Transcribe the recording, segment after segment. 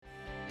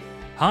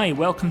Hi,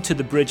 welcome to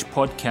the Bridge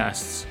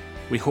Podcasts.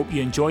 We hope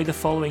you enjoy the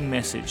following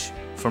message.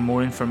 For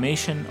more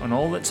information on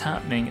all that's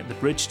happening at the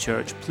Bridge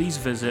Church, please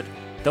visit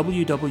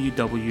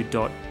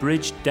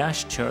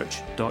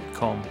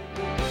www.bridge-church.com.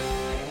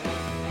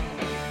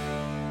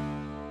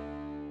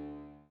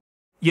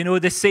 You know,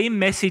 the same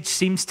message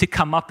seems to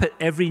come up at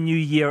every new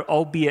year,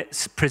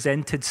 albeit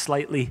presented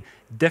slightly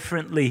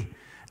differently.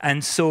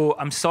 And so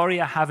I'm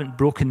sorry I haven't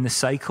broken the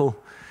cycle.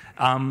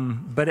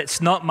 But it's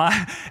not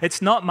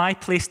my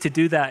place to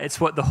do that.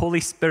 It's what the Holy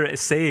Spirit is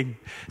saying.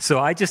 So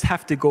I just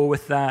have to go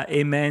with that.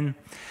 Amen.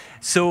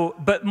 So,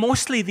 but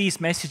mostly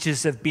these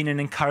messages have been an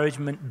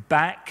encouragement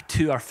back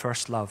to our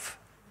first love.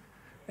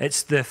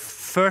 It's the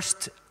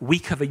first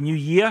week of a new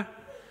year.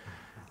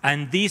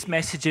 And these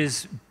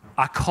messages,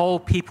 I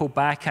call people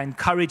back. I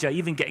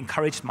even get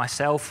encouraged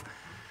myself,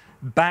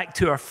 back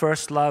to our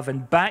first love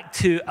and back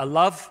to a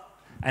love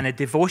and a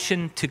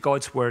devotion to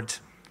God's word.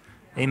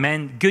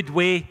 Amen. Good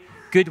way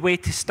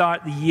to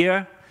start the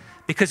year,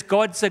 because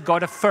God's a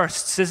God of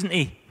firsts, isn't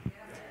he?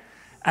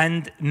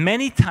 And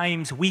many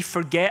times we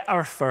forget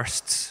our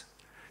firsts.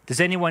 Does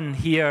anyone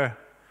here,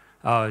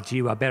 I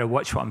better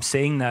watch what I'm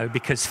saying now,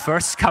 because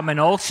firsts come in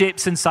all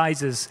shapes and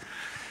sizes.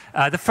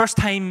 The first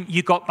time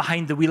you got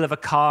behind the wheel of a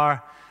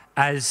car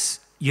as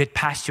you had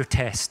passed your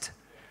test.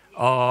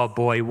 Oh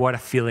boy, what a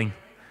feeling.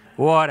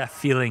 What a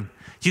feeling.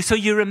 So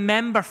you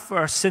remember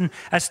firsts, and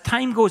as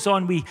time goes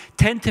on, we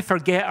tend to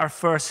forget our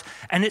firsts,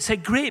 and it's a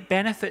great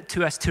benefit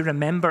to us to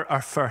remember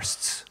our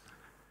firsts.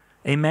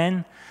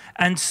 Amen?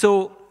 And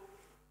so,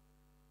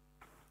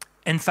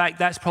 in fact,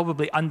 that's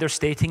probably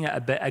understating it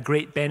a bit, a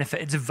great benefit.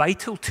 It's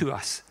vital to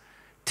us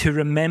to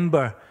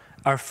remember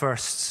our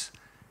firsts,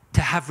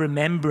 to have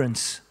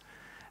remembrance.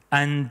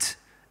 And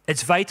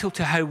it's vital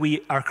to how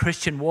our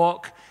Christian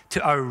walk,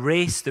 to our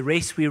race, the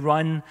race we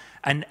run,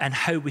 and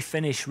how we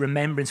finish,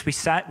 remembrance. We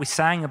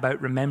sang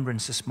about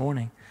remembrance this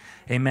morning.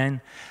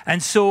 Amen.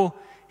 And so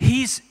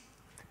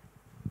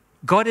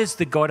God is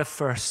the God of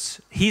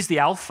firsts. He's the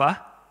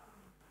Alpha,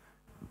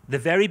 the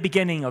very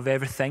beginning of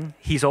everything.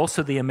 He's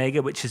also the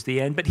Omega, which is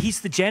the end. But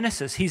he's the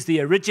Genesis. He's the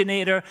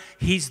originator.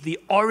 He's the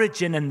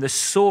origin and the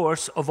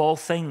source of all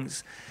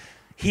things.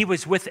 He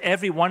was with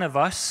every one of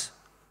us.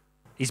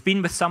 He's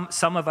been with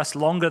some of us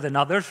longer than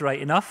others, right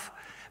enough.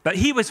 But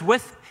he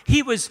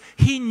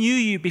knew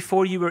you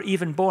before you were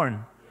even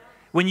born.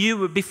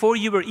 Before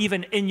you were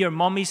even in your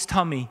mommy's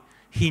tummy,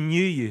 he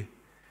knew you.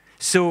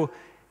 So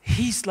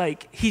he's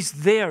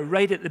there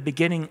right at the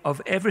beginning of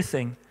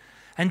everything.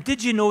 And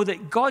did you know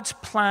that God's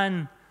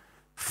plan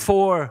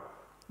for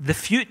the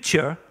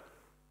future,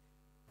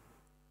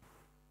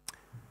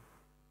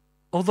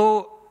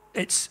 although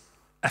it's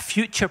a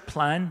future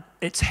plan,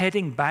 it's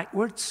heading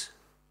backwards?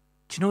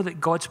 Do you know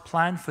that God's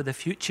plan for the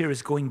future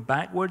is going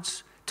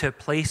backwards to a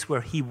place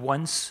where he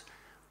once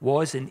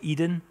was in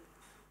Eden,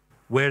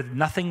 where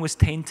nothing was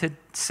tainted,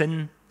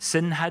 sin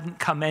hadn't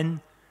come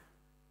in?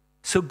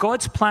 So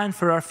God's plan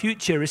for our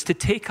future is to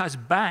take us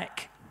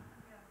back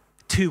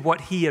to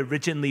what he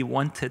originally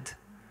wanted.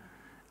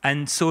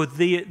 And so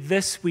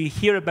we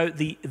hear about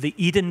the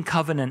Eden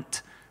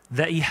covenant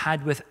that he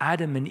had with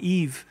Adam and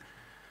Eve.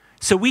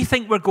 So we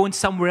think we're going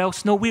somewhere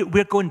else. No,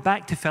 we're going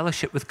back to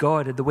fellowship with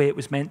God the way it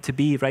was meant to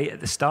be right at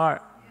the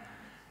start.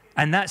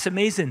 And that's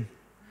amazing.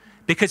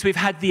 Because we've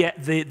had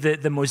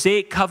the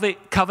Mosaic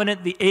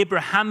covenant, the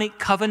Abrahamic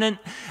covenant,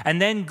 and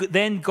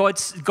then God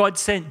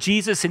sent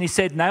Jesus, and he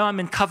said, now I'm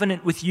in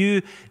covenant with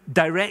you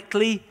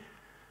directly.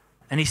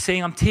 And he's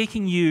saying, I'm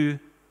taking you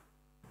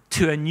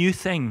to a new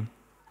thing.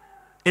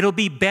 It'll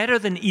be better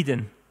than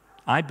Eden,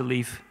 I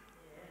believe.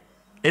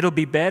 It'll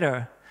be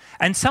better.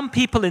 And some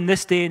people in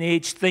this day and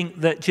age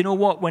think that, you know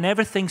what, when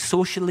everything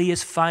socially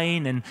is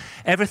fine and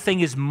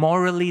everything is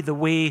morally the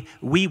way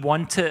we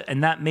want it,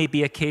 and that may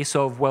be a case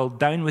of, well,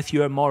 down with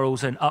your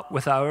morals and up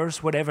with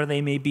ours, whatever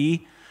they may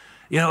be,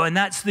 and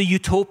that's the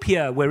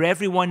utopia where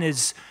everyone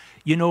is,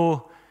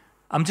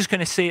 I'm just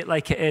going to say it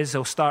like it is.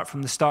 I'll start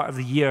from the start of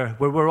the year,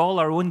 where we're all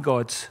our own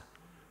gods.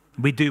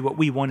 We do what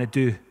we want to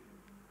do.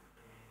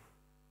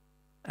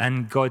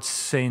 And God's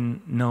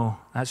saying, no,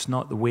 that's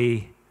not the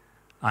way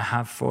I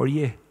have for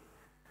you.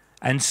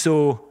 And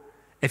so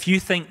if you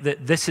think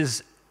that this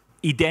is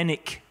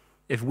Edenic,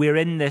 if we're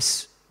in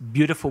this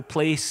beautiful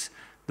place,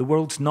 the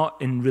world's not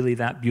in really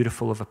that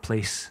beautiful of a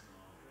place.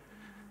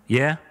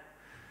 Yeah?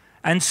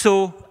 And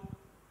so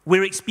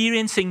we're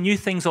experiencing new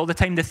things all the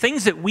time. The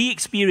things that we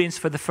experience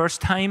for the first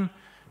time,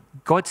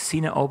 God's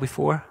seen it all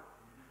before.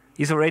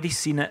 He's already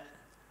seen it.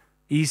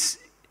 He's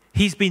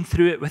been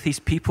through it with his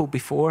people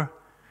before.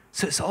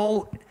 So it's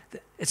all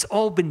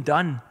been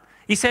done.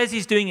 He says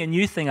he's doing a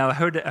new thing. I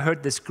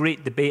heard this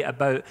great debate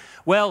about,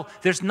 well,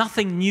 there's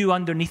nothing new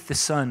underneath the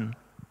sun.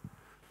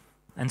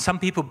 And some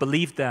people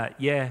believe that,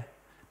 yeah.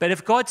 But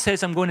if God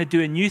says I'm going to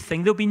do a new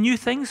thing, there'll be new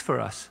things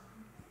for us.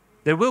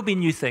 There will be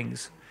new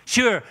things.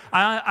 Sure,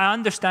 I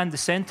understand the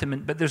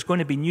sentiment, but there's going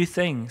to be new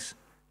things.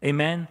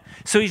 Amen?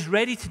 So he's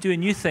ready to do a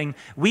new thing.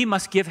 We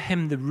must give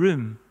him the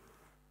room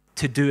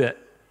to do it.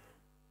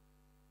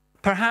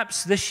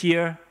 Perhaps this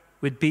year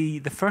would be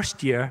the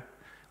first year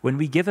when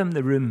we give him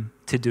the room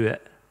to do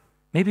it.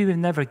 Maybe we've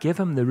never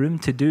given him the room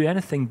to do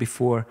anything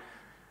before.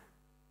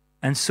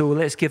 And so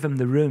let's give him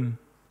the room.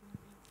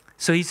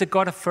 So he's a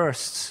God of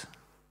firsts.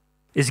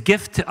 His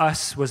gift to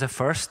us was a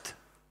first,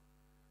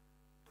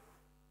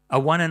 a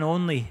one and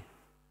only,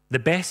 the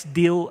best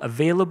deal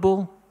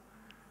available.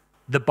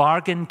 The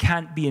bargain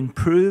can't be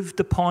improved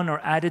upon or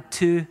added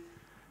to.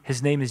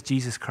 His name is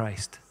Jesus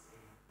Christ.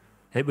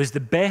 It was the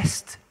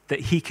best that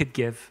he could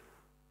give.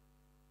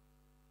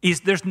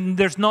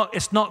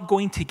 It's not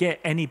going to get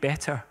any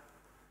better.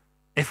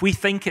 If we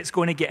think it's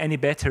going to get any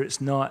better, it's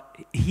not.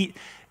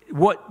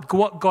 What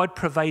God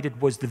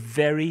provided was the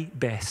very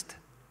best.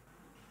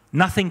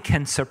 Nothing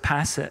can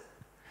surpass it.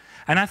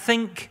 And I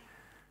think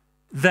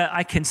that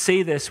I can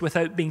say this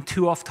without being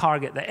too off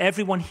target, that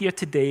everyone here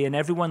today and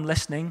everyone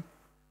listening,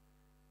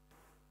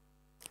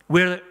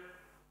 we're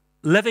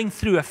living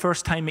through a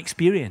first-time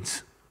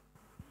experience.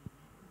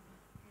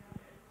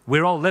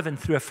 We're all living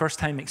through a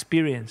first-time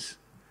experience.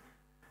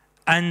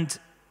 And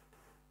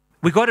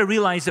we've got to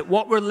realize that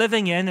what we're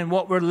living in and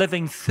what we're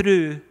living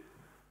through,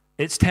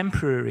 it's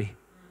temporary.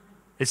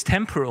 It's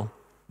temporal.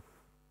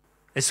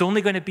 It's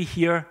only going to be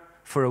here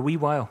for a wee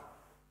while.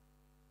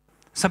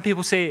 Some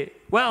people say,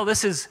 well,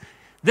 this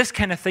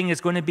kind of thing is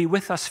going to be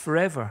with us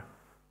forever.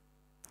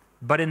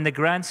 But in the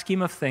grand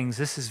scheme of things,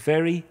 this is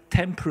very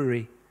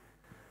temporary.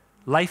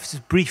 Life's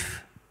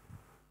brief.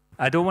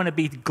 I don't want to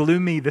be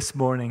gloomy this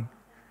morning,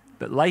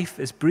 but life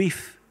is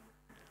brief.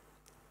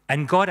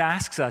 And God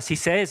asks us, he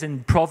says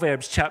in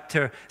Psalms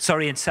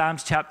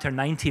chapter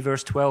 90,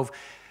 verse 12,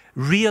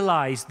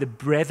 realize the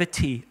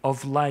brevity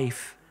of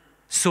life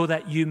so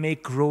that you may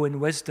grow in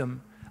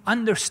wisdom.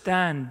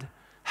 Understand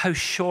how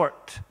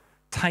short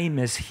time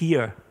is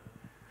here.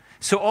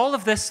 So all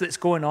of this that's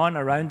going on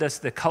around us,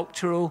 the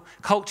cultural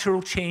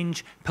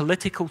change,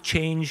 political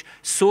change,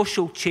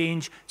 social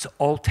change, it's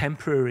all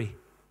temporary.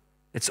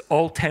 It's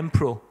all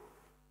temporal.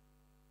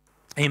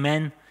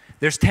 Amen.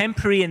 There's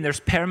temporary and there's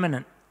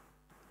permanent.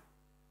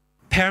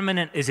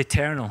 Permanent is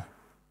eternal.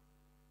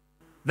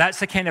 That's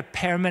the kind of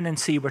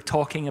permanency we're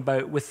talking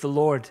about with the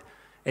Lord.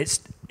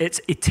 It's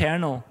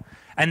eternal.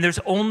 And there's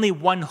only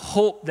one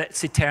hope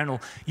that's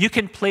eternal. You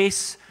can try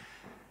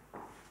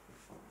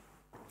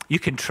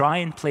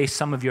and place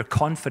some of your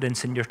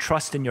confidence and your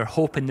trust and your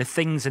hope in the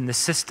things and the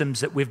systems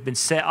that we've been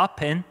set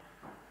up in.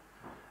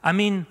 I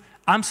mean,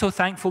 I'm so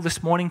thankful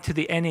this morning to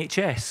the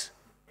NHS.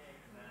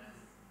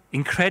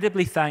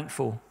 Incredibly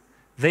thankful.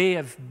 They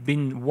have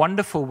been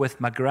wonderful with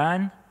my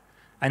gran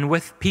and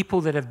with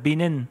people that have been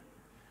in.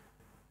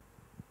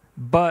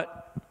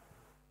 But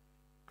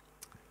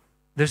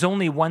there's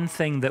only one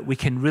thing that we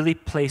can really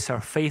place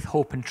our faith,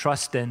 hope, and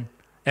trust in.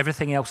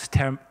 Everything else is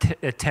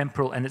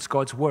temporal, and it's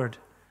God's word,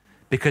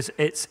 because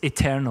it's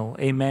eternal.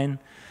 Amen.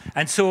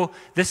 And so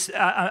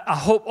I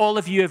hope all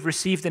of you have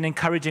received an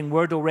encouraging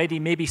word already.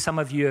 Maybe some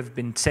of you have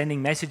been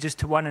sending messages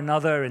to one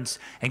another and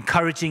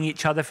encouraging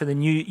each other for the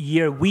new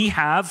year. We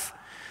have.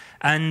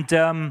 And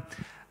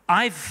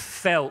I've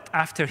felt,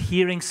 after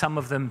hearing some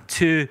of them,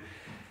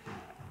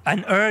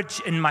 an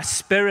urge in my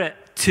spirit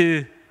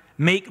to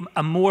make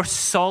a more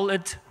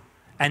solid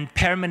and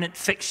permanent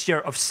fixture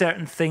of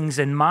certain things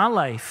in my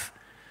life.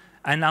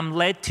 And I'm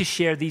led to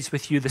share these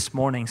with you this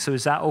morning. So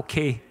is that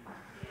okay?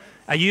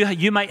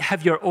 You might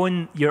have your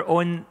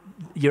own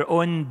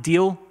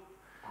deal,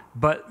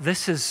 but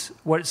this is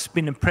what's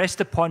been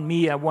impressed upon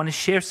me. I want to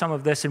share some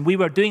of this. And we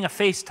were doing a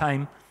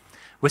FaceTime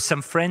with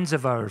some friends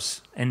of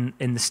ours in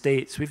the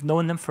States. We've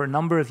known them for a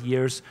number of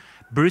years,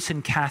 Bruce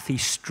and Kathy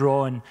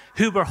Strawn,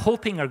 who we're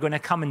hoping are going to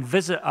come and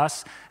visit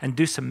us and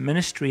do some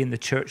ministry in the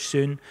church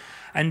soon.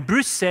 And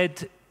Bruce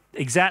said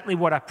exactly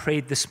what I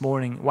prayed this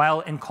morning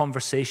while in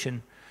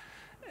conversation.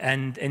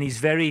 And in his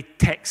very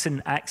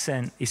Texan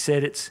accent, he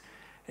said,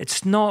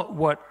 it's not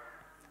what,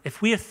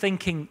 if we're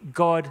thinking,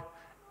 God,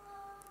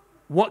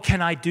 what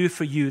can I do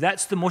for you?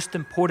 That's the most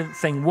important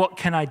thing. What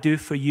can I do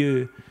for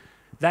you?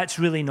 That's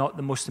really not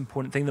the most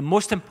important thing. The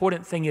most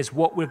important thing is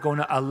what we're going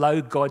to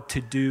allow God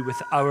to do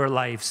with our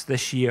lives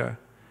this year.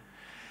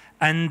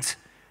 And,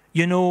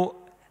 you know,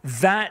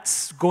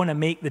 that's going to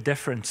make the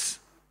difference.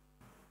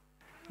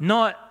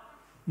 Not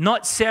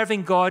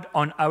serving God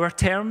on our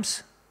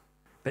terms,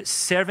 but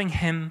serving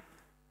him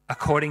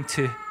according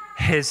to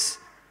his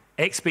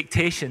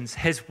expectations,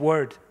 his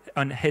word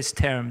on his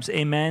terms.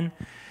 Amen.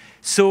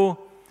 So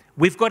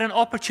we've got an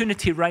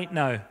opportunity right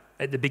now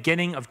at the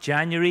beginning of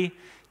January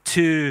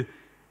to,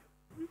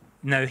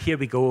 now here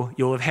we go,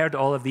 you'll have heard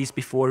all of these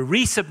before,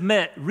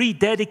 resubmit,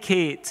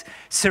 rededicate,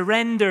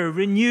 surrender,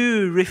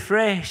 renew,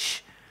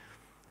 refresh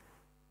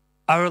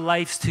our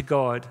lives to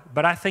God.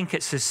 But I think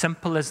it's as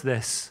simple as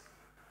this.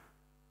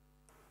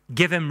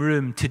 Give him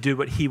room to do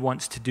what he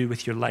wants to do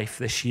with your life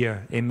this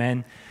year.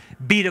 Amen.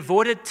 Be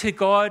devoted to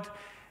God.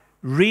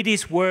 Read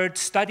his word.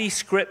 Study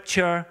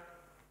scripture.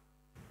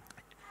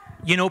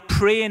 You know,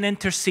 pray and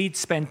intercede.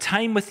 Spend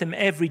time with him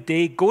every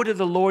day. Go to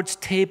the Lord's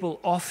table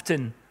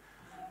often,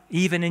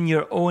 even in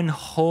your own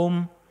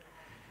home.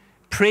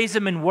 Praise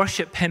him and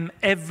worship him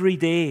every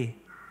day.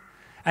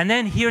 And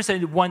then here's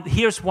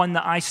one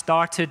that I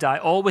started. I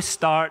always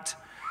start,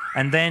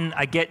 and then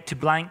I get to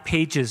blank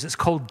pages. It's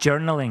called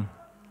journaling.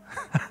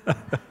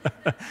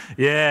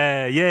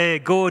 Yeah,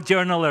 go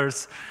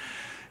journalers.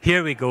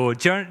 Here we go.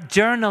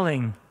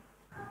 Journaling.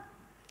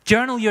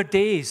 Journal your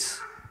days.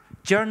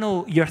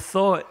 Journal your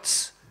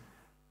thoughts,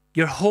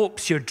 your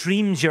hopes, your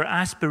dreams, your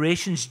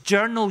aspirations.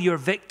 Journal your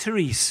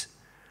victories.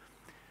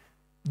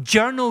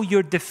 Journal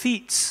your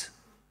defeats,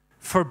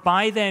 for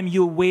by them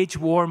you'll wage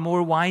war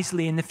more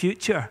wisely in the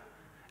future.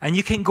 And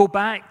you can go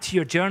back to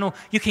your journal.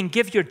 You can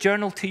give your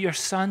journal to your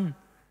son.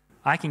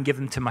 I can give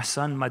them to my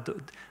son.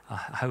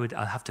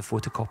 I'll have to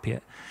photocopy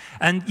it.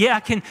 And yeah, I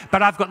can,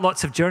 but I've got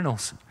lots of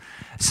journals.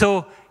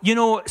 So,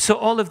 so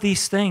all of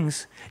these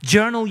things.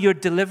 Journal your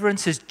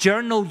deliverances.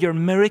 Journal your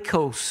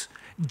miracles.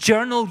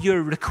 Journal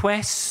your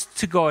requests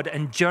to God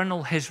and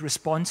journal his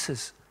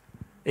responses.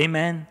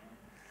 Amen.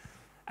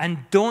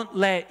 And don't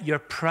let your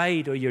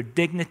pride or your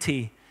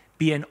dignity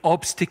be an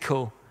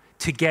obstacle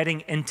to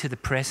getting into the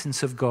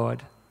presence of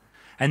God.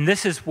 And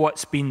this is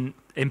what's been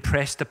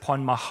impressed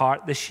upon my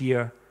heart this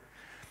year.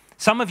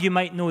 Some of you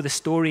might know the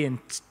story in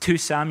 2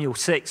 Samuel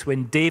 6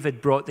 when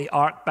David brought the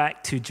ark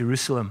back to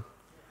Jerusalem.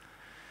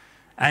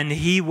 And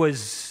he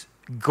was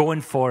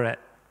going for it.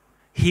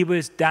 He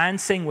was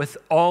dancing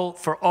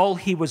for all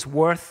he was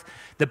worth.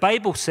 The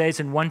Bible says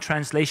in one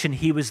translation,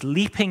 he was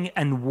leaping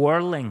and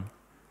whirling.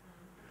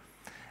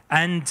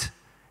 And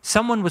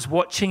someone was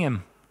watching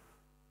him.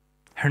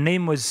 Her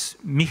name was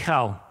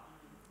Michal.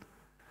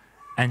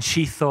 And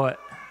she thought,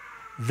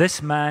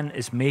 this man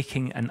is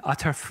making an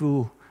utter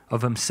fool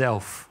of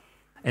himself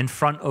in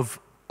front of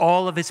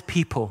all of his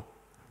people.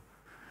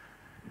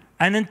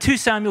 And in 2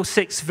 Samuel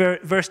 6,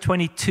 verse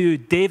 22,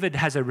 David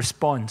has a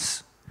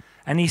response.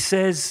 And he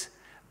says,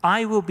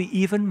 I will be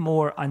even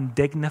more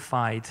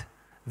undignified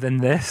than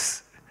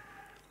this,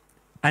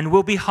 and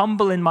will be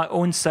humble in my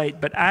own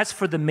sight. But as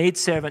for the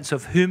maidservants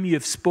of whom you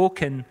have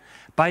spoken,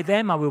 by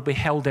them I will be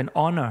held in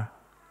honor.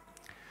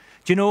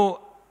 Do you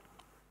know,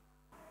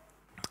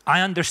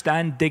 I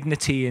understand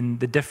dignity and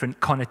the different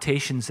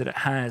connotations that it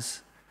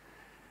has.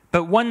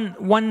 But one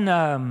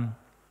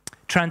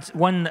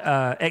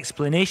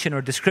explanation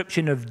or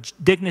description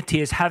of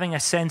dignity is having a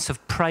sense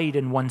of pride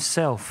in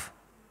oneself,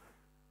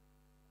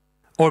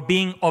 or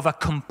being of a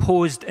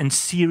composed and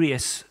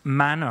serious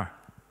manner.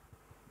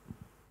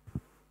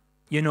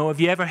 Have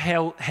you ever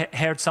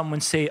heard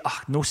someone say,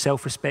 no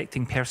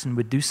self-respecting person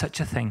would do such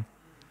a thing?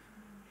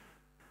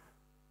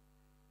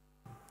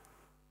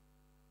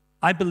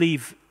 I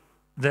believe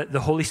that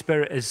the Holy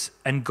Spirit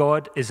and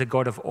God is a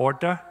God of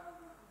order.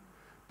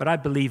 But I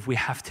believe we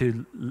have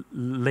to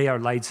lay our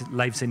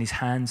lives in his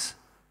hands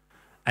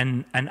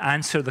and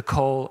answer the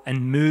call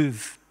and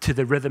move to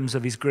the rhythms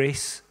of his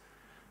grace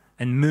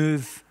and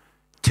move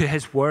to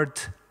his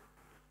word.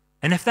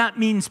 And if that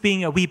means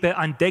being a wee bit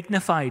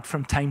undignified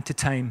from time to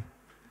time,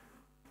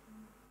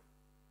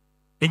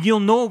 and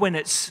you'll know when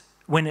it's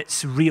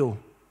real,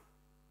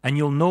 and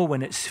you'll know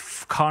when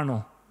it's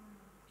carnal.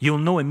 You'll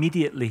know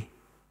immediately.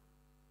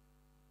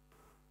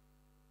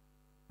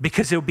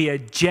 Because there'll be a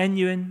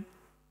genuine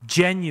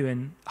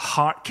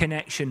heart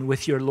connection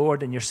with your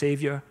Lord and your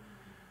Savior.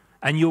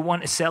 And you'll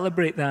want to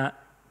celebrate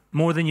that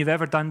more than you've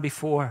ever done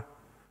before.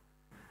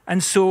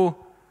 And so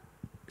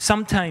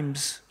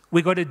sometimes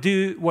we got to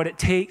do what it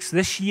takes.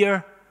 This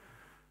year,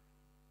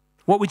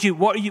 what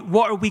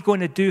are we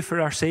going to do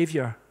for our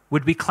Savior?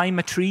 Would we climb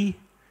a tree?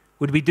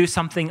 Would we do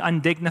something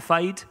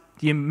undignified?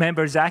 Do you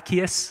remember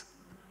Zacchaeus?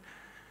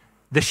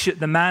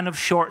 The man of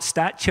short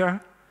stature,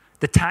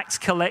 the tax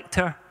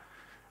collector.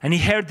 And he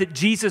heard that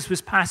Jesus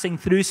was passing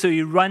through, so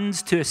he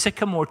runs to a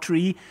sycamore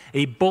tree.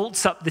 He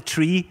bolts up the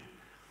tree.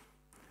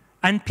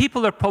 And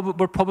people were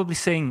probably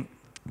saying,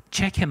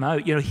 check him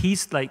out.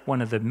 He's like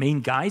one of the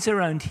main guys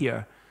around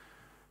here.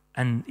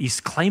 And he's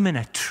climbing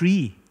a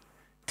tree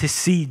to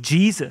see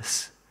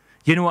Jesus.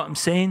 You know what I'm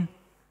saying?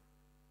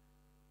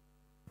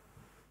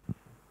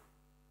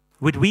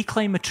 Would we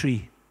climb a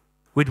tree?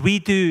 Would we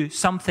do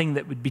something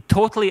that would be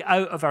totally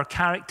out of our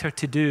character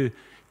to do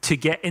to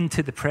get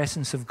into the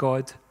presence of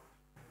God?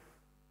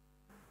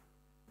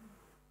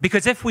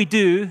 Because if we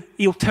do,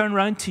 he'll turn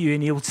around to you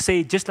and he'll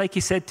say, just like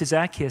he said to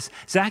Zacchaeus,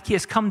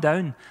 Zacchaeus, come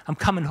down. I'm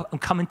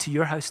coming to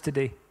your house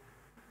today.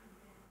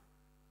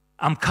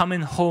 I'm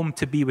coming home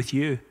to be with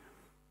you.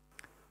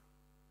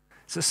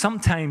 So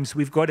sometimes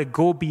we've got to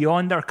go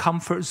beyond our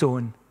comfort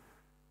zone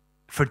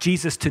for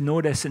Jesus to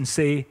notice and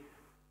say,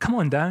 come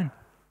on down.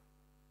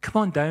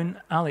 Come on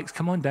down, Alex.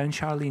 Come on down,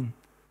 Charlene.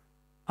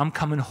 I'm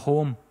coming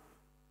home.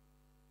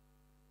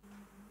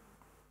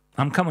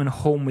 I'm coming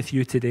home with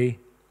you today.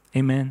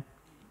 Amen.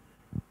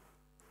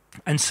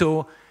 And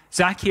so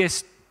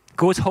Zacchaeus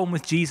goes home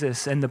with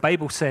Jesus, and the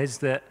Bible says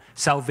that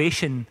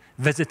salvation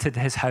visited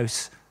his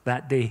house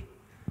that day.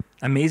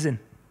 Amazing.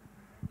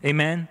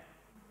 Amen.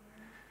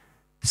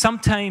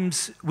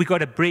 Sometimes we got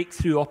to break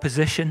through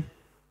opposition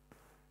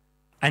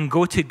and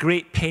go to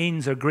great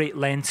pains or great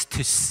lengths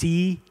to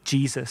see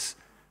Jesus,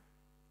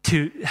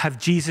 to have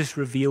Jesus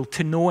revealed,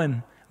 to know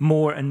him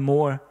more and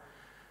more.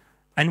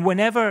 And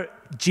whenever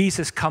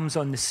Jesus comes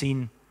on the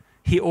scene,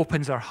 he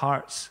opens our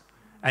hearts,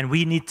 and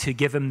we need to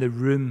give him the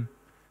room.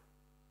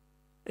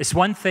 It's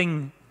one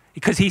thing,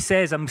 because he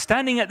says, I'm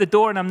standing at the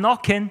door and I'm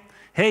knocking.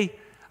 Hey,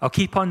 I'll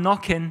keep on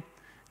knocking.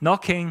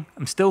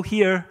 I'm still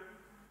here.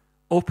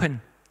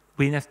 Open.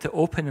 We have to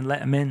open and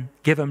let him in,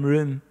 give him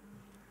room.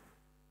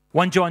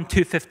 1 John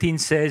 2:15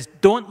 says,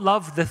 don't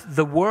love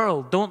the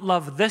world. Don't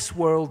love this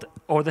world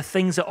or the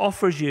things it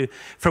offers you.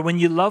 For when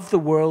you love the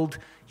world,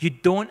 you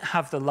don't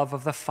have the love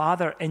of the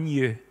Father in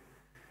you.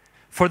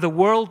 For the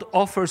world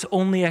offers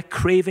only a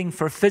craving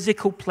for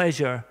physical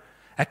pleasure,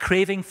 a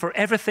craving for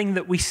everything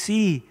that we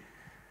see,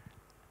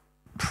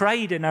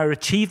 pride in our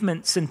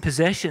achievements and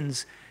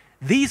possessions.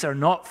 These are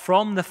not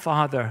from the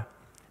Father,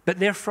 but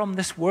they're from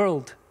this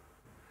world.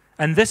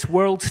 And this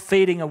world's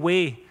fading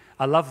away.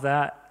 I love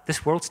that.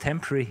 This world's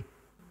temporary.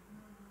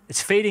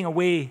 It's fading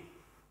away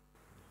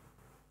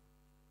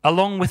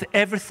along with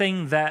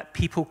everything that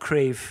people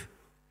crave.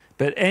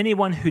 But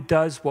anyone who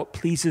does what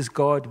pleases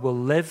God will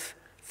live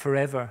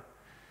forever.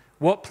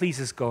 What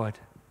pleases God?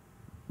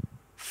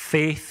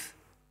 Faith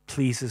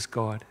pleases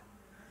God.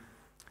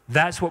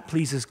 That's what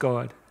pleases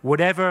God.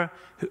 Whatever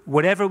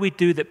we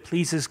do that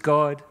pleases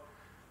God,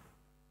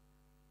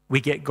 we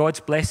get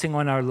God's blessing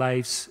on our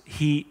lives.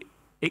 He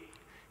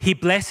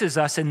blesses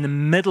us in the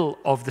middle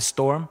of the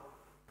storm,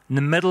 in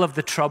the middle of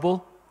the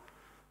trouble.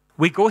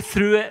 We go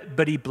through it,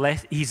 but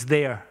He's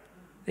there.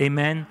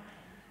 Amen.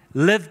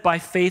 Live by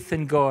faith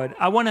in God.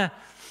 Not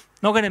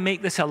going to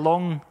make this a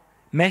long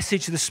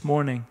message this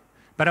morning,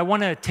 but I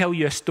want to tell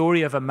you a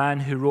story of a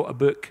man who wrote a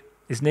book.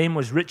 His name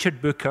was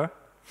Richard Booker,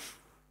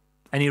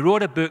 and he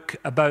wrote a book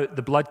about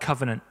the blood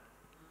covenant.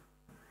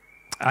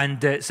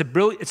 And it's a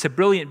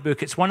brilliant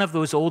book. It's one of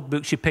those old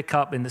books you pick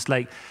up, and it's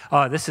like,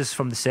 oh, this is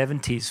from the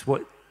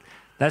 70s.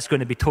 That's going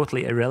to be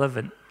totally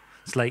irrelevant.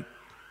 It's like,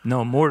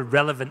 no, more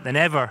relevant than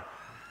ever.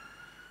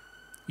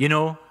 You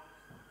know?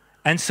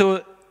 And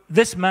so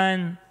this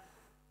man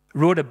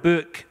wrote a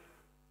book,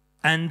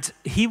 and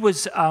he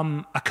was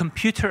a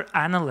computer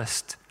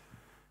analyst,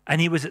 and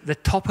he was at the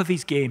top of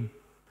his game.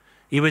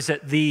 He was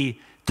at the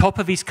top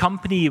of his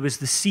company. He was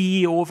the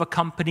CEO of a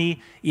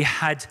company. He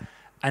had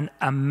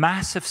a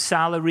massive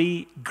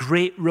salary,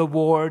 great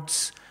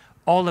rewards,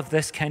 all of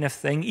this kind of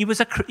thing. He was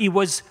a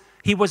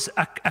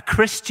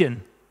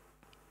Christian.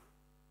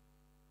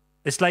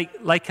 It's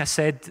like I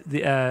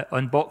said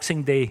on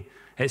Boxing Day,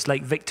 it's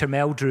like Victor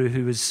Meldrew,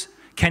 who was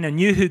kind of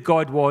knew who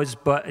God was,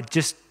 but it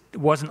just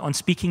wasn't on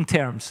speaking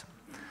terms.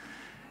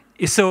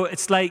 So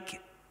it's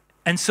like,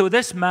 and so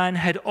this man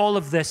had all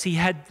of this. He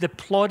had the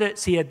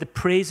plaudits, he had the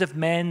praise of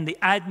men, the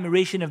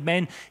admiration of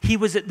men. He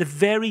was at the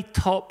very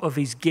top of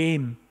his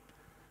game.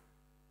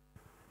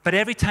 But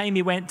every time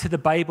he went to the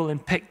Bible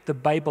and picked the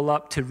Bible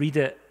up to read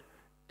it,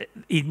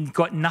 he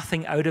got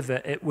nothing out of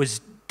it. It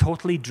was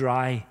totally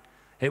dry.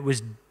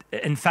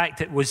 In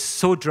fact, it was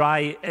so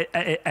dry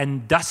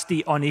and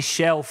dusty on his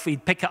shelf.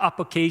 He'd pick it up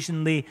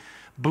occasionally,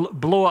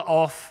 blow it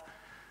off.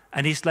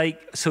 And he's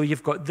like, so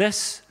you've got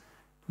this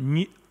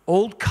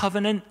old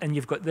covenant and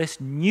you've got this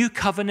new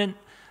covenant.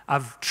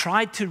 I've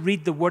tried to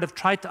read the word. I've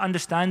tried to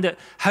understand it.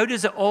 How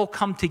does it all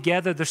come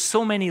together? There's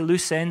so many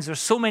loose ends. There's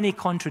so many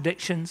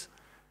contradictions.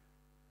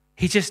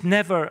 He just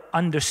never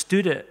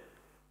understood it.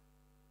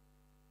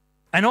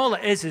 And all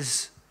it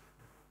is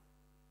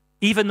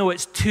even though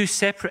it's two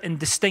separate and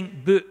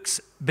distinct books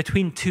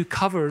between two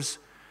covers,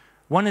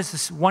 one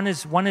is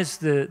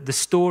the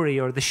story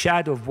or the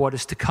shadow of what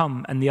is to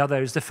come, and the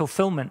other is the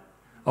fulfillment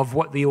of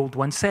what the old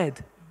one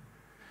said.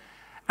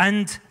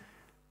 And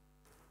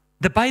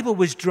the Bible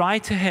was dry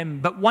to him,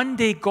 but one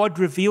day God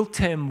revealed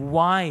to him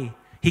why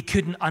he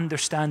couldn't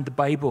understand the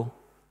Bible.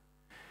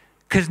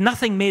 Because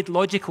nothing made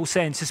logical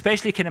sense,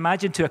 especially you can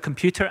imagine to a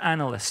computer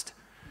analyst.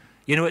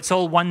 You know, it's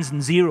all ones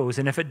and zeros,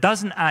 and if it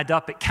doesn't add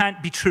up, it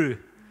can't be true.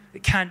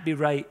 It can't be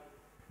right.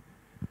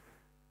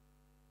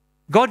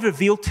 God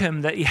revealed to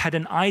him that he had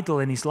an idol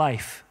in his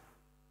life,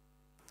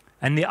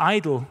 and the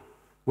idol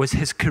was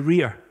his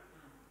career.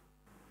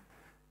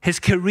 His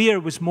career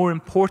was more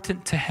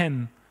important to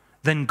him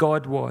than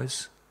God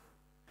was.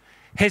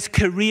 His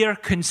career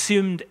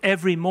consumed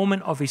every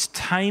moment of his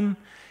time.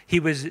 He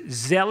was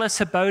zealous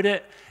about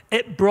it.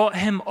 It brought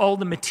him all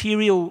the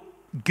material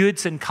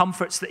goods and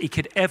comforts that he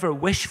could ever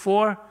wish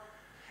for.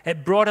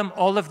 It brought him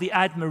all of the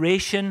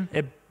admiration.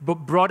 It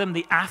brought him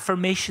the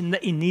affirmation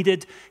that he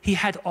needed. He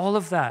had all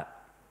of that.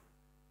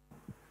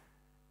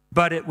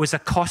 But it was a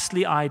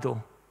costly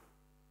idol.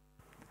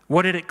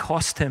 What did it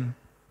cost him?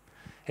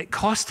 It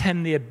cost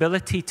him the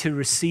ability to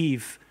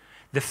receive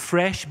the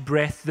fresh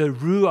breath, the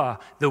ruah,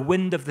 the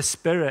wind of the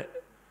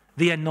Spirit,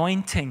 the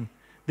anointing,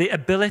 the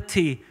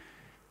ability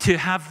to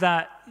have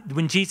that.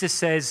 When Jesus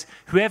says,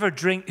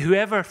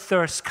 whoever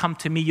thirsts, come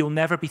to me, you'll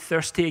never be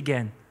thirsty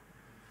again.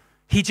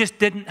 He just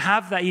didn't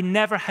have that. He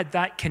never had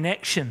that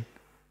connection.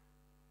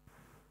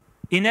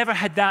 He never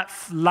had that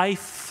life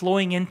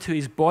flowing into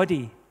his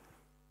body.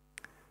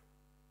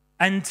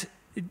 And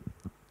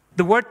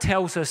the word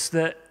tells us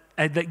that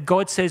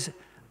God says,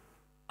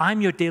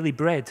 I'm your daily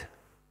bread.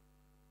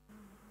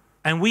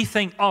 And we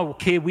think, oh,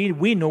 okay,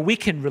 we know we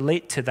can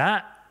relate to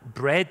that.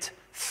 Bread,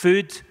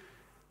 food,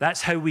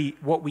 that's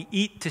what we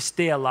eat to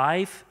stay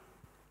alive.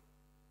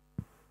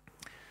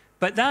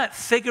 But that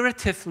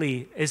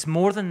figuratively is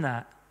more than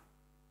that.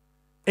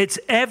 It's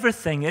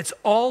everything. It's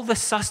all the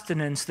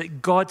sustenance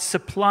that God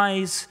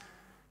supplies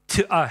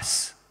to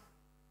us.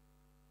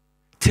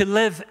 To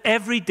live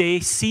every day,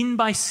 scene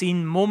by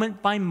scene,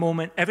 moment by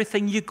moment,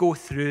 everything you go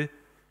through,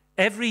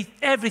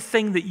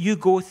 everything that you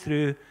go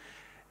through,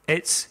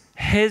 it's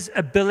His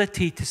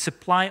ability to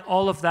supply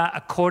all of that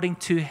according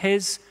to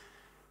His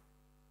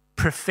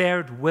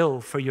preferred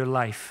will for your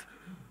life.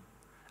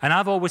 And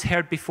I've always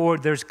heard before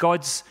there's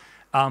God's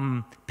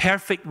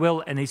perfect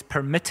will and His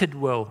permitted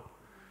will.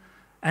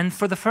 And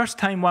for the first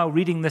time while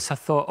reading this, I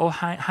thought, oh,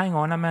 hang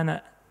on a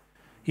minute.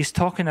 He's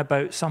talking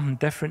about something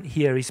different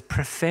here. His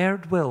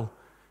preferred will.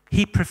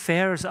 He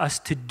prefers us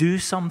to do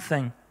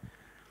something.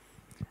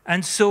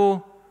 And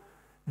so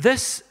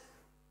this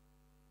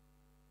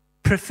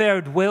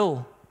preferred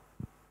will,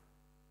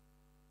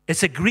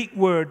 it's a Greek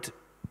word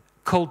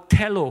called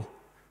telo,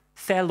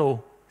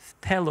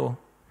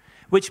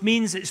 which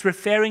means it's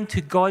referring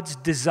to God's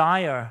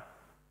desire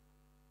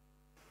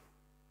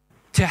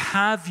to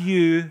have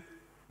you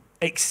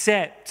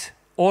accept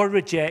or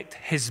reject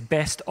His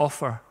best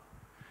offer.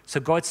 So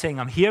God's saying,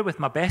 I'm here with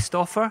my best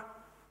offer.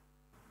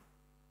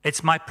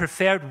 It's my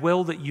preferred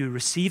will that you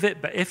receive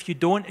it, but if you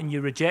don't and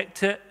you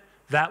reject it,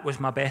 that was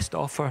my best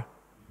offer.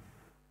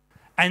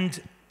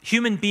 And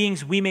human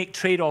beings, we make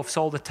trade-offs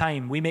all the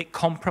time. We make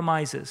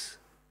compromises.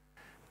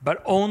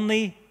 But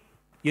only,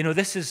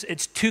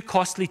 it's too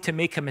costly to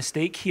make a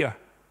mistake here.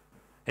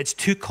 It's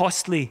too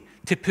costly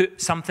to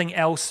put something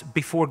else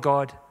before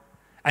God.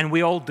 And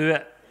we all do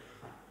it.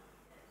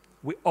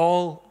 We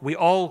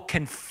all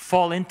can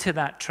fall into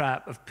that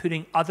trap of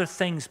putting other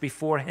things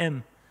before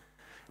Him.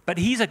 But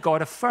He's a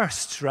God of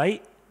firsts,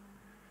 right?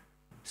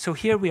 So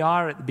here we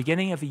are at the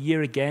beginning of a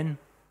year again.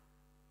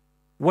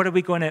 How are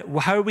we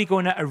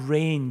going to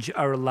arrange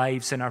our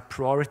lives and our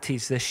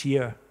priorities this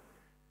year?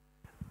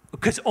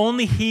 Because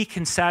only He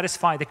can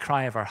satisfy the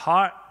cry of our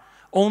heart.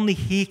 Only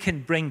He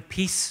can bring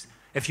peace.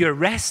 If you're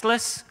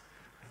restless,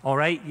 all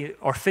right,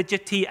 or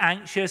fidgety,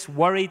 anxious,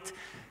 worried,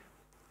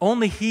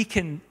 only He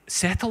can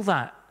settle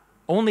that.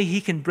 Only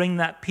He can bring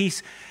that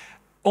peace.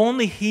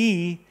 Only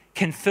He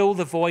can fill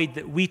the void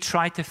that we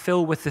try to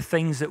fill with the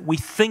things that we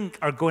think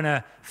are going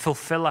to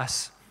fulfill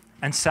us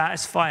and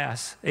satisfy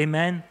us.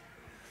 Amen?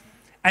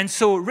 And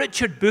so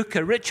Richard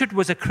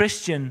was a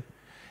Christian,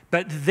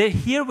 but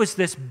here was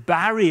this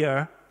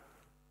barrier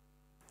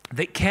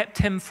that kept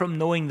him from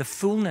knowing the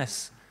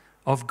fullness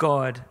of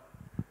God.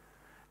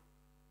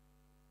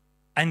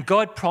 And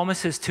God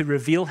promises to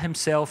reveal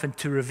Himself and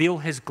to reveal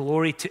His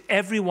glory to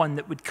everyone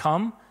that would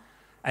come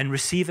and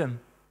receive Him,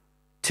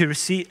 to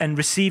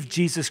receive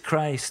Jesus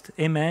Christ.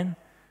 Amen.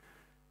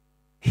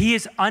 He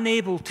is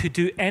unable to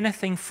do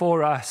anything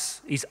for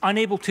us. He's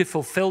unable to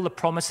fulfill the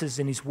promises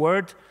in His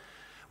word.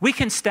 We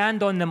can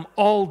stand on them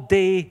all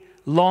day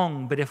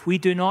long, but if we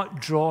do not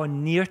draw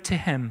near to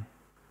Him,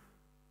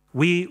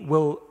 we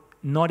will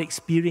not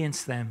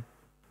experience them.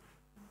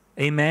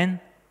 Amen.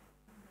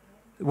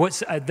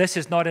 This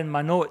is not in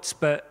my notes,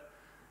 but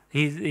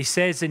he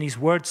says in His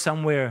word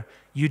somewhere,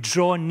 you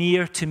draw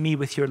near to me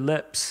with your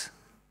lips,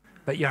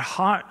 but your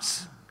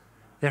hearts,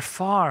 they're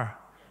far,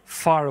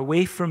 far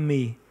away from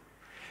me.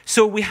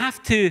 So we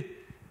have to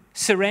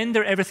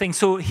surrender everything.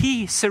 So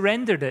He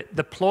surrendered it,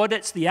 the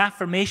plaudits, the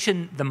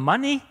affirmation, the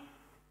money.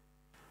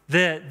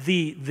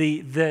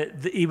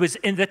 He was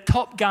in the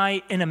top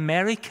guy in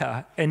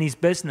America in his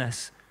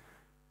business.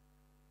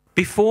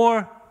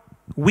 Before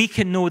we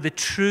can know the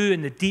true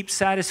and the deep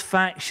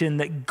satisfaction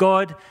that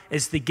God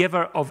is the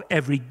giver of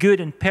every good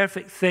and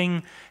perfect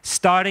thing,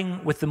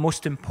 starting with the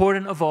most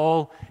important of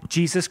all,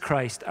 Jesus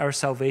Christ, our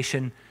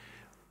salvation,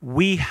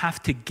 we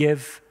have to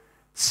give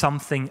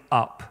something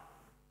up.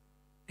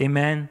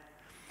 Amen?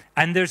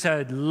 And there's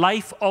a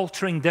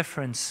life-altering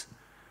difference.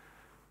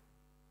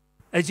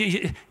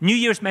 New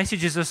Year's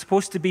messages are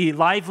supposed to be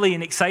lively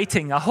and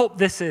exciting. I hope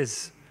this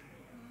is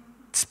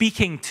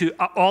speaking to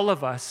all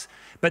of us.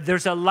 But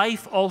there's a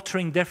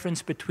life-altering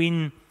difference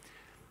between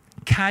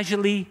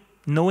casually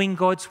knowing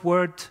God's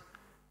word,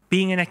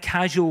 being in a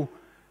casual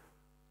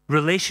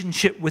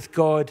relationship with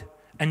God,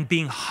 and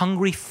being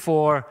hungry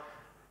for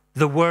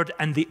the word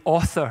and the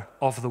author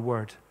of the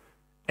word.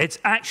 It's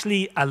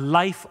actually a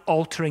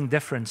life-altering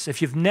difference. If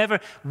you've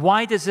never,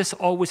 why does this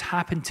always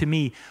happen to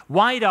me?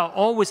 Why do I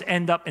always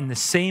end up in the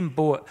same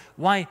boat?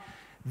 Why?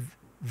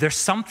 There's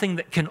something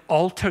that can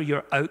alter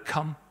your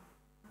outcome.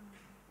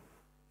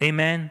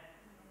 Amen.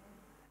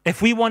 If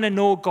we want to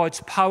know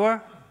God's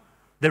power,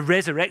 the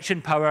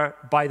resurrection power,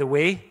 by the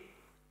way,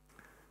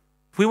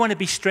 if we want to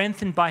be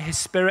strengthened by His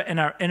Spirit in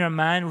our inner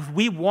man, if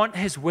we want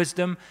His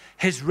wisdom,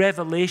 His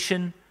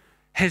revelation,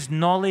 His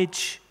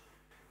knowledge,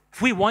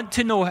 if we want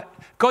to know,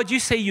 God, you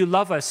say you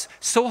love us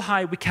so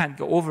high we can't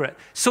go over it,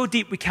 so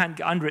deep we can't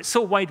get under it,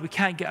 so wide we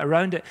can't get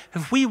around it.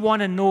 If we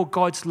want to know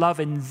God's love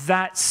in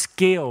that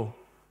scale,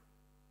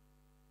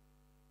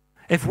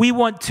 If we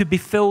want to be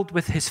filled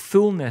with his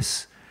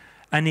fullness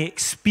and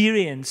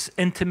experience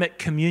intimate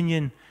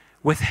communion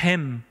with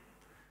him,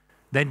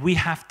 then we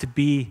have to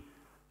be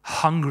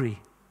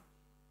hungry.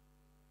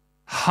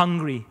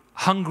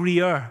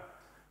 Hungrier.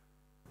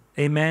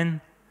 Amen.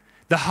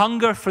 The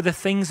hunger for the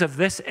things of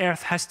this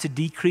earth has to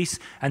decrease,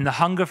 and the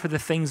hunger for the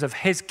things of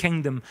his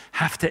kingdom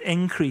have to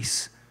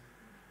increase.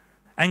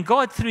 And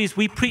God, as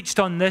we preached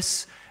on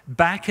this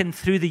back and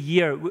through the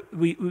year,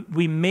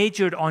 we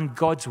majored on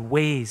God's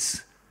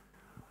ways.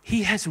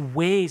 He has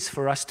ways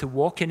for us to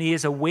walk in. He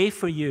has a way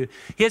for you.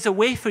 He has a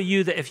way for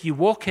you that if you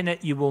walk in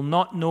it, you will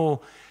not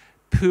know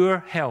poor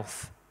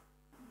health,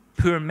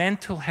 poor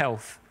mental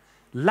health,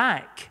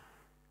 lack,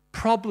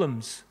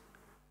 problems,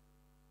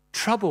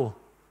 trouble.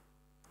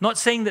 Not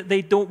saying that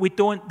they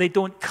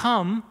don't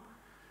come,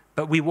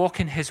 but we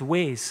walk in his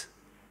ways.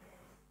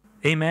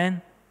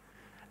 Amen.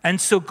 And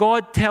so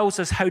God tells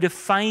us how to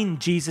find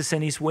Jesus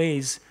in his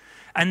ways.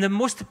 And the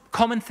most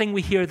common thing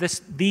we hear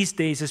these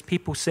days is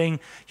people saying,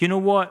 you know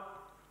what?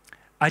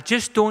 I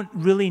just don't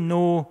really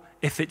know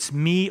if it's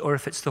me or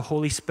if it's the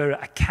Holy Spirit.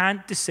 I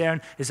can't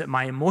discern. Is it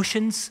my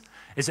emotions?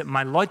 Is it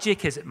my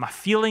logic? Is it my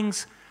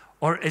feelings?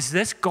 Or is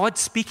this God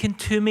speaking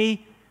to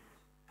me?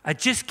 I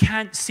just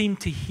can't seem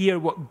to hear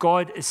what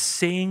God is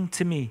saying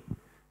to me.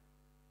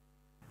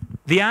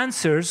 The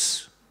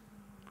answers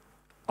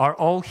are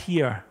all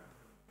here.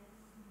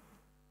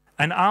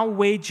 And I'll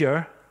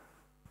wager,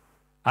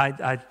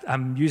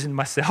 I'm using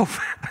myself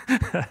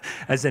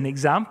as an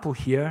example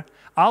here,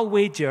 I'll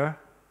wager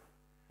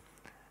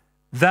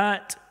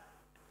that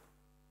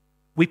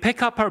we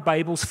pick up our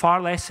Bibles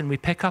far less than we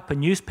pick up a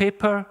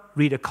newspaper,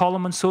 read a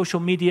column on social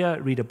media,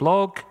 read a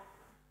blog,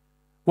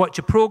 watch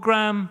a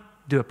program,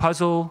 do a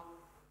puzzle,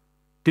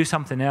 do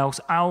something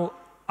else.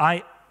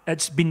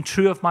 It's been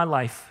true of my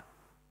life.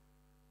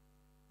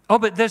 Oh,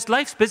 but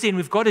life's busy and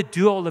we've got to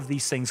do all of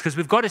these things because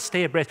we've got to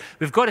stay abreast.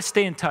 We've got to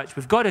stay in touch.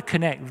 We've got to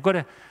connect.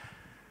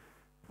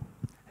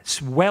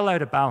 It's well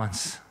out of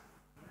balance.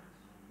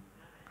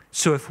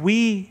 So if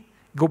we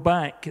go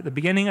back at the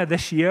beginning of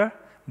this year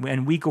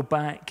and we go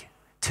back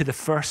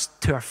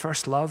to our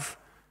first love,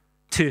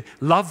 to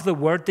love the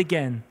Word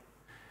again,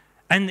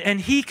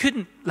 and he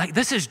couldn't,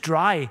 this is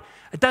dry.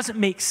 It doesn't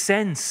make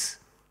sense.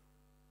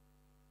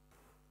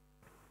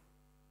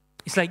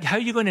 It's like, how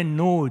are you going to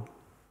know?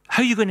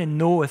 How are you going to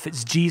know if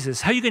it's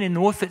Jesus? How are you going to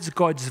know if it's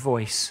God's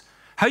voice?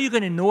 How are you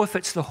going to know if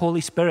it's the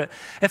Holy Spirit?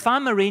 If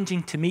I'm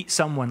arranging to meet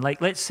someone,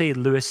 like let's say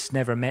Lewis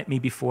never met me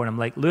before, and I'm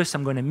like, Lewis,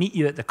 I'm going to meet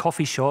you at the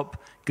coffee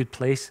shop, good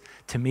place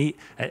to meet,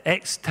 at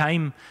X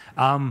time.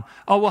 How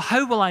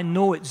will I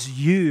know it's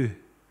you?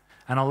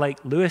 And I'm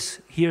like, Lewis,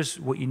 here's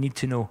what you need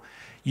to know.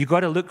 You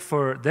got to look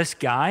for this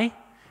guy,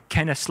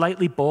 kind of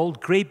slightly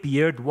bald, grey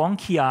beard,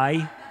 wonky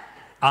eye,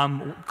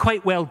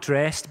 quite well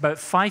dressed, about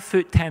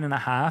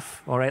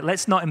 5'10.5". All right,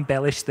 let's not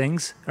embellish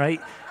things, right?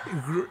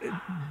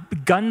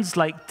 Guns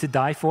like to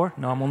die for.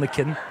 No, I'm only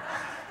kidding.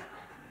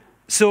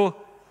 So,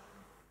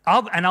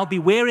 I'll be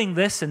wearing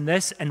this and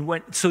this,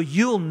 so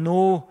you'll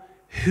know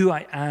who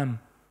I am.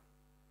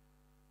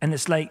 And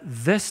it's like,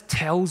 this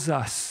tells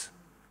us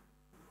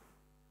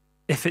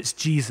if it's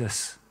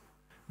Jesus.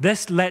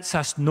 This lets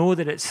us know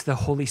that it's the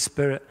Holy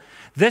Spirit.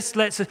 This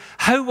lets us,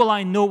 how will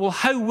I know? Well,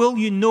 how will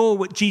you know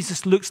what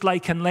Jesus looks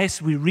like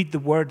unless we read the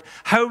Word?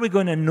 How are we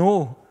going to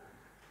know?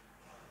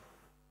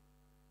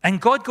 And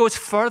God goes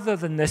further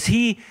than this.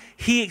 He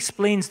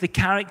explains the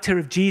character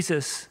of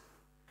Jesus.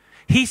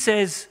 He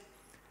says,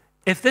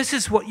 if this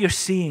is what you're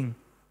seeing,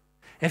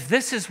 if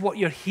this is what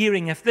you're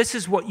hearing, if this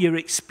is what you're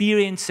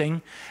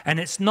experiencing, and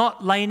it's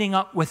not lining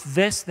up with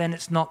this, then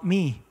it's not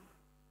me.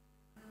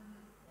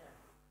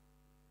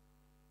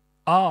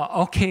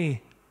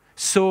 Okay.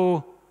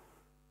 So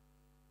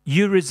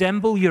you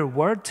resemble your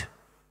Word?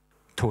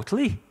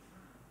 Totally.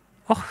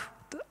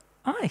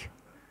 Aye.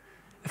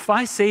 If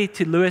I say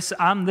to Lewis,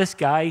 I'm this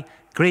guy,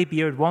 grey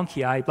beard,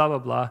 wonky eye, blah, blah,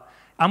 blah,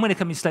 I'm going to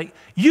come and say, like,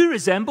 you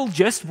resemble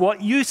just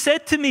what you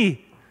said to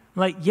me. I'm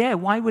like, yeah,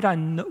 why would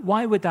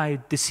I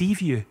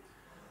deceive you?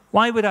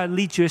 Why would I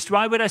lead you astray?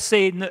 Why would I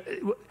say,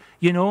 I'm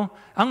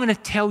going to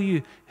tell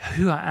you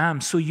who I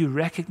am so you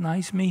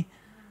recognize me.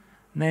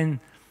 And then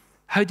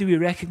how do we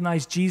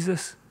recognize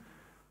Jesus?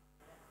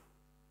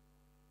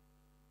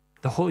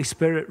 The Holy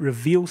Spirit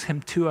reveals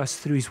him to us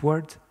through his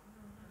Word.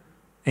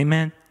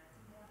 Amen.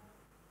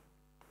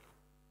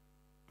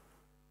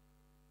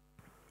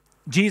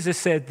 Jesus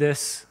said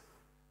this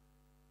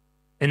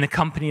in the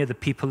company of the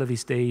people of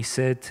his day. He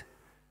said,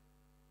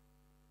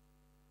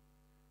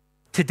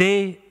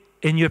 today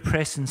in your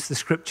presence the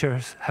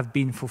scriptures have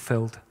been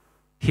fulfilled.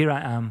 Here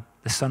I am,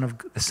 the Son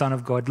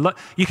of God. Look,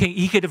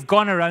 he could have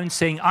gone around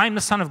saying, I'm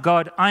the Son of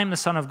God, I'm the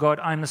Son of God,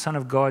 I'm the Son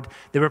of God.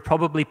 There were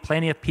probably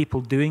plenty of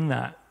people doing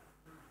that.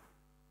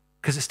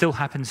 Because it still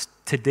happens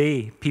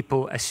today.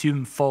 People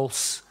assume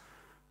false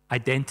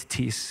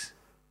identities.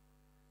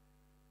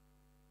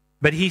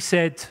 But he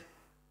said,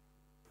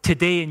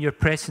 today in your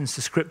presence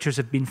the scriptures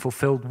have been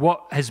fulfilled.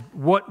 What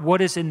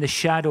is in the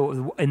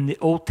shadow in the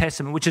Old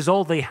Testament, which is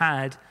all they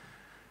had.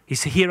 He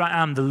said, here I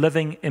am, the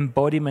living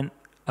embodiment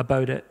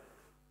about it.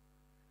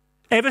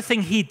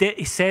 Everything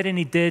he said and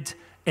he did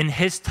in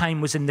his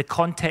time was in the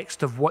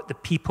context of what the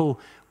people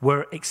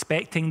were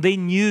expecting. They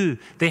knew,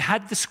 they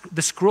had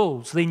the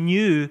scrolls. They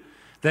knew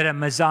that a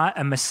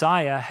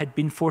Messiah had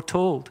been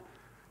foretold.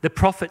 The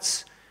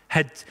prophets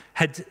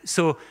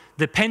so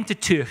the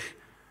Pentateuch,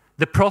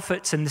 the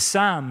prophets and the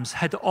Psalms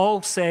had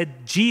all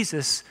said,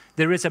 Jesus,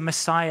 there is a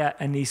Messiah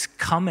and he's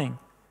coming.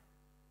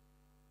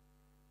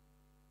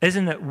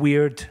 Isn't it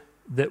weird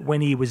that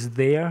when he was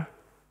there,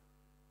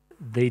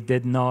 they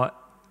did not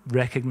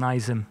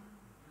recognize him?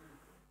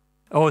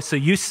 Oh, so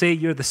you say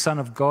you're the Son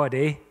of God,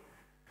 eh?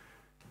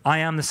 I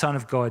am the Son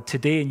of God.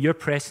 Today in your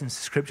presence,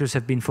 the scriptures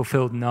have been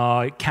fulfilled.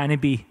 No, it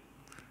can't be.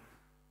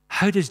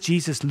 How does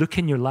Jesus look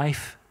in your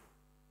life?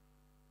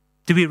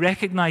 Do we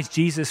recognize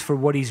Jesus for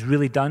what he's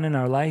really done in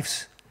our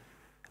lives?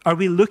 Are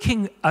we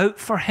looking out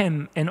for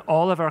him in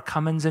all of our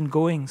comings and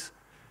goings?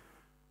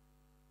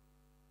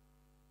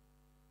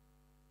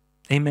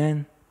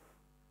 Amen.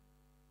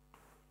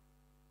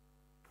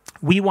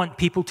 We want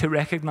people to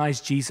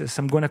recognize Jesus.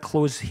 I'm going to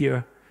close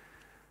here.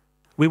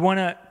 We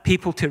want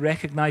people to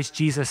recognize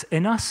Jesus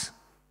in us,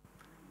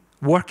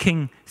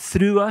 working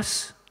through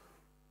us.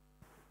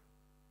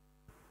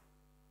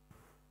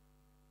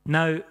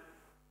 Now,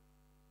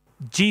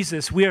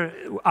 Jesus, I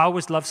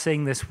always love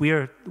saying this,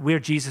 we're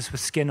Jesus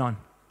with skin on,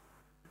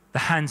 the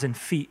hands and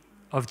feet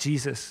of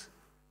Jesus.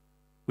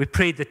 We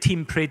prayed, the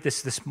team prayed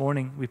this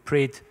morning.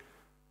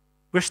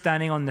 We're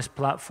standing on this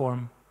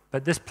platform,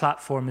 but this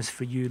platform is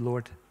for you,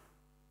 Lord.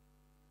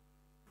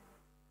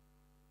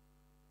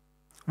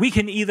 We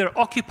can either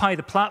occupy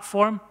the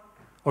platform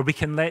or we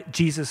can let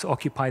Jesus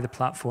occupy the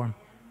platform.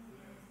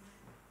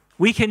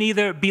 We can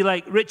either be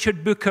like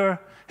Richard Booker,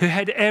 who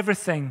had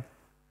everything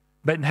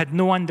but had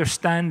no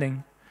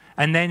understanding,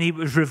 and then it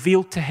was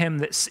revealed to him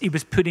that he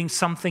was putting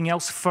something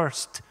else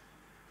first.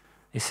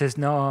 He says,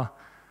 no,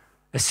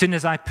 as soon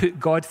as I put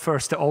God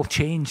first, it all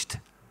changed.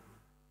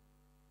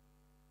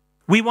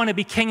 We want to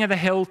be king of the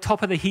hill,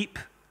 top of the heap,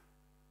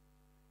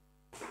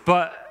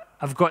 but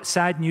I've got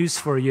sad news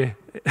for you.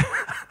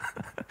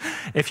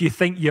 If you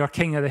think you're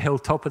king of the hill,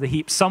 top of the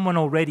heap, someone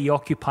already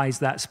occupies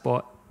that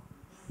spot.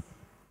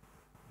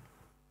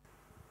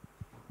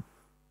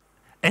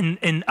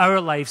 In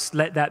our lives,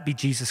 let that be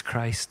Jesus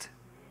Christ.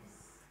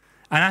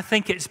 And I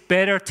think it's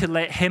better to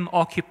let him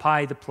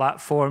occupy the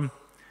platform.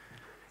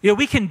 You know,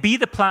 we can be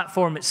the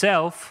platform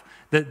itself,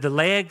 the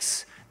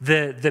legs,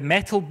 the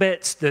metal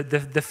bits, the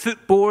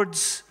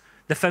footboards,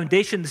 the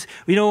foundations,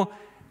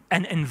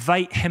 and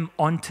invite him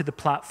onto the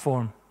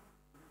platform.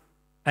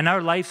 And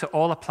our lives are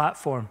all a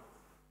platform.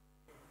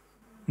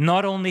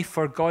 Not only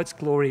for God's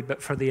glory,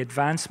 but for the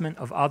advancement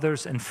of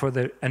others and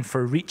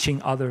for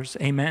reaching others.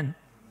 Amen.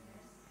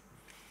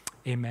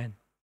 Amen.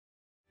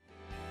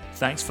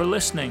 Thanks for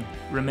listening.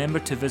 Remember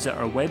to visit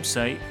our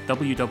website,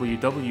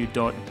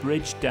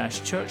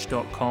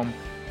 www.bridge-church.com,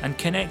 and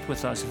connect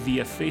with us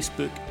via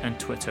Facebook and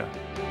Twitter.